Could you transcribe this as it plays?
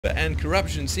and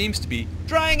corruption seems to be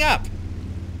drying up.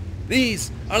 These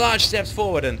are large steps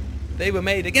forward, and they were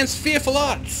made against fearful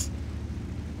odds.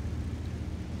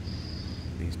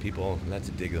 These people, let's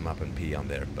dig them up and pee on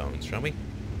their bones, shall we?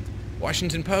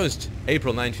 Washington Post,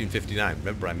 April 1959.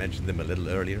 Remember I mentioned them a little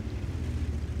earlier?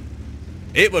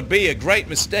 It would be a great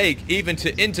mistake even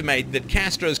to intimate that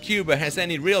Castro's Cuba has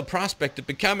any real prospect of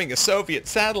becoming a Soviet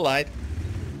satellite.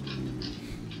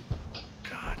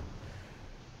 God.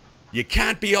 You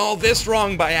can't be all this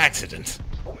wrong by accident.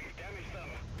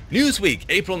 Newsweek,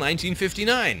 April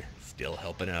 1959. Still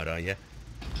helping out, are you?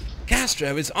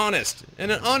 Castro is honest,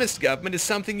 and an honest government is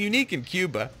something unique in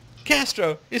Cuba.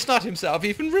 Castro is not himself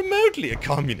even remotely a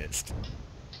communist.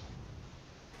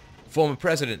 Former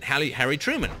President Harry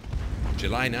Truman,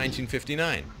 July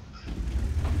 1959.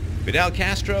 Fidel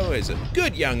Castro is a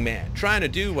good young man trying to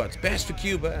do what's best for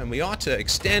Cuba, and we ought to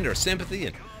extend our sympathy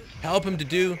and help him to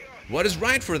do what is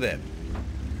right for them.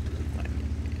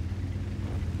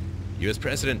 U.S.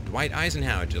 President Dwight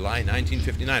Eisenhower, July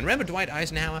 1959. Remember Dwight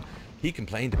Eisenhower? He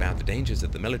complained about the dangers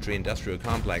of the military-industrial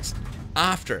complex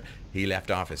after he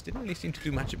left office. Didn't really seem to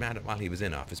do much about it while he was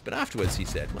in office, but afterwards he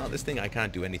said, well, this thing I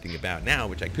can't do anything about now,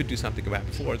 which I could do something about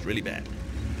before, is really bad.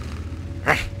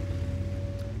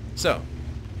 So,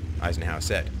 Eisenhower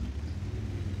said,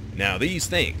 now these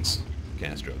things,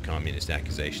 Castro communist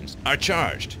accusations, are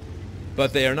charged,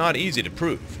 but they are not easy to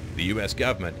prove. The U.S.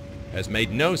 government has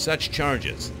made no such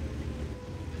charges.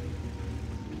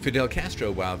 Fidel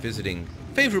Castro, while visiting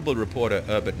favorable reporter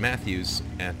Herbert Matthews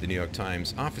at the New York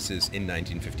Times offices in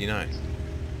 1959.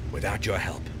 Without your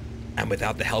help, and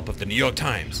without the help of the New York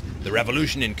Times, the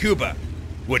revolution in Cuba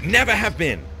would never have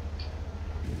been.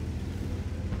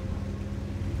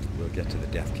 We'll get to the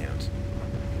death count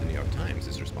the New York Times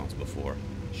is responsible for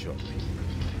shortly.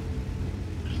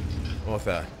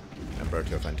 Author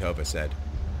Umberto Fantova said,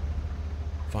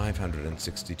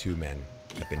 562 men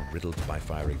have been riddled by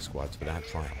firing squads without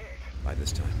trial by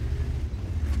this time.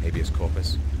 Habeas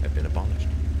corpus have been abolished,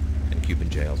 and Cuban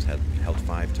jails have held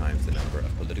 5 times the number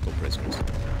of political prisoners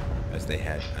as they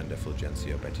had under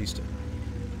Fulgencio Batista.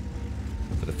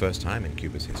 For the first time in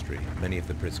Cuba's history, many of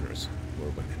the prisoners were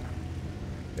women.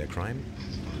 Their crime?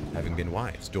 Having been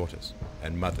wives, daughters,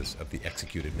 and mothers of the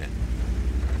executed men.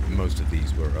 Most of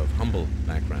these were of humble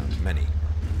backgrounds, many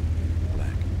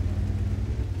black.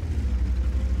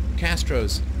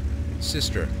 Castro's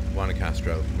sister, Juana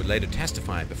Castro, would later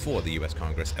testify before the U.S.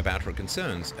 Congress about her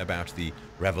concerns about the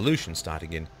revolution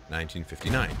starting in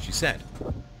 1959. She said,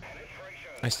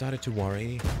 I started to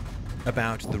worry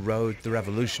about the road the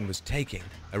revolution was taking,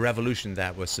 a revolution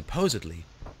that was supposedly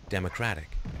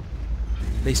democratic.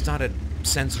 They started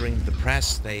censoring the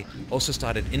press. They also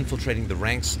started infiltrating the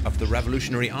ranks of the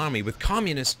Revolutionary Army with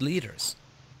communist leaders.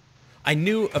 I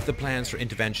knew of the plans for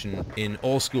intervention in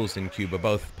all schools in Cuba,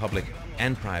 both public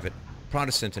and private,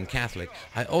 Protestant and Catholic.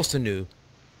 I also knew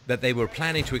that they were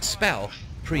planning to expel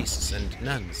priests and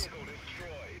nuns.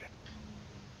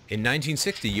 In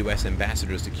 1960, U.S.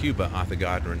 ambassadors to Cuba, Arthur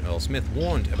Gardner and Earl Smith,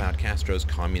 warned about Castro's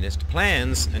communist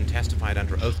plans and testified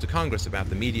under oath to Congress about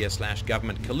the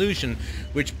media/government collusion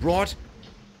which brought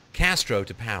Castro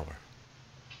to power.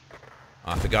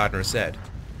 Arthur Gardner said,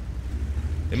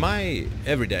 in my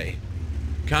everyday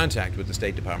contact with the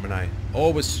State Department, I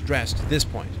always stressed this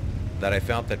point, that I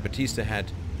felt that Batista had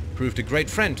proved a great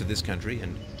friend to this country,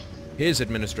 and his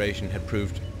administration had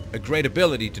proved a great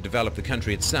ability to develop the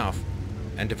country itself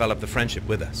and develop the friendship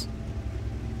with us.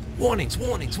 Warnings,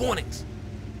 warnings, warnings!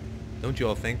 Don't you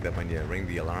all think that when you ring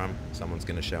the alarm, someone's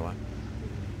going to show up?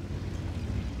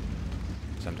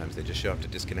 Sometimes they just show up to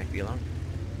disconnect the alarm.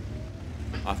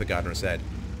 Arthur Gardner said,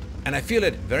 and I feel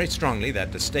it very strongly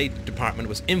that the State Department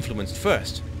was influenced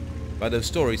first by those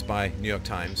stories by New York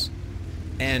Times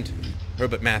and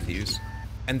Herbert Matthews,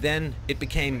 and then it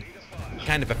became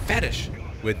kind of a fetish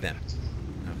with them.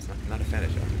 No, it's not a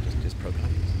fetish, just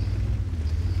pro-communist.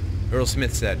 Earl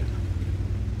Smith said,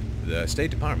 the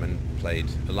State Department played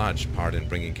a large part in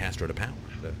bringing Castro to power.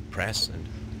 The press and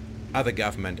other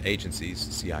government agencies,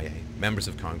 CIA, members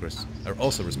of Congress, are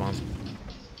also responsible.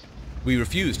 We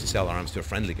refused to sell arms to a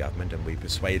friendly government, and we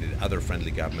persuaded other friendly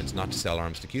governments not to sell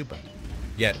arms to Cuba.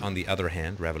 Yet, on the other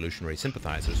hand, revolutionary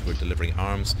sympathizers were delivering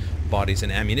arms, bodies,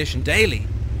 and ammunition daily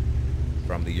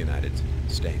from the United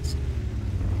States.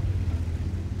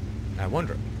 I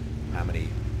wonder how many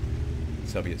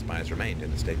Soviet spies remained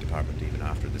in the State Department even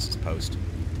after this is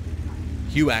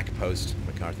HUAC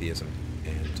post-McCarthyism,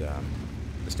 and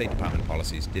the State Department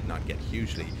policies did not get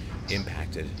hugely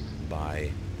impacted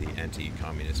by the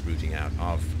anti-communist rooting out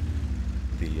of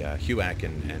the HUAC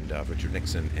and of Richard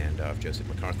Nixon and of Joseph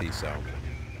McCarthy. So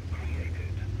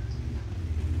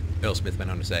Earl Smith went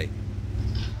on to say,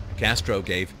 Castro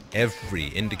gave every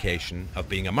indication of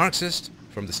being a Marxist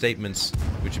from the statements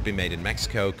which had been made in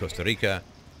Mexico, Costa Rica,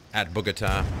 at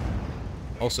Bogota.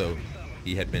 Also,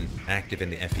 he had been active in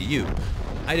the FEU.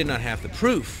 I did not have the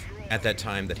proof at that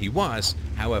time that he was.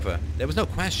 However, there was no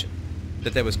question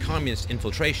that there was communist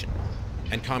infiltration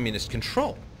and communist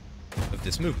control of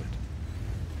this movement.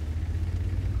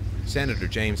 Senator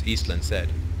James Eastland said,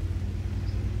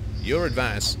 "Your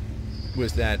advice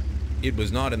was that it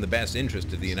was not in the best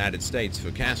interest of the United States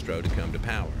for Castro to come to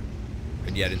power.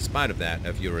 And yet, in spite of that,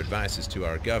 of your advices to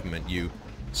our government, you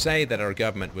say that our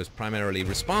government was primarily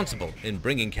responsible in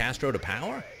bringing Castro to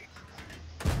power?"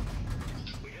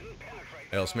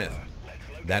 Earl Smith: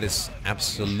 "That is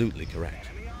absolutely correct.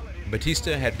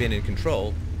 Batista had been in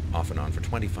control, off and on, for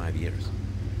 25 years.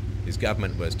 His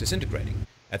government was disintegrating.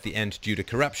 At the end, due to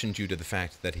corruption, due to the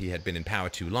fact that he had been in power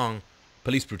too long,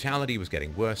 police brutality was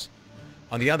getting worse.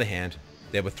 On the other hand,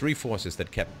 there were three forces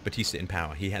that kept Batista in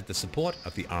power. He had the support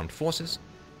of the armed forces,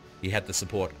 he had the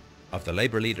support of the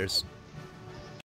labor leaders,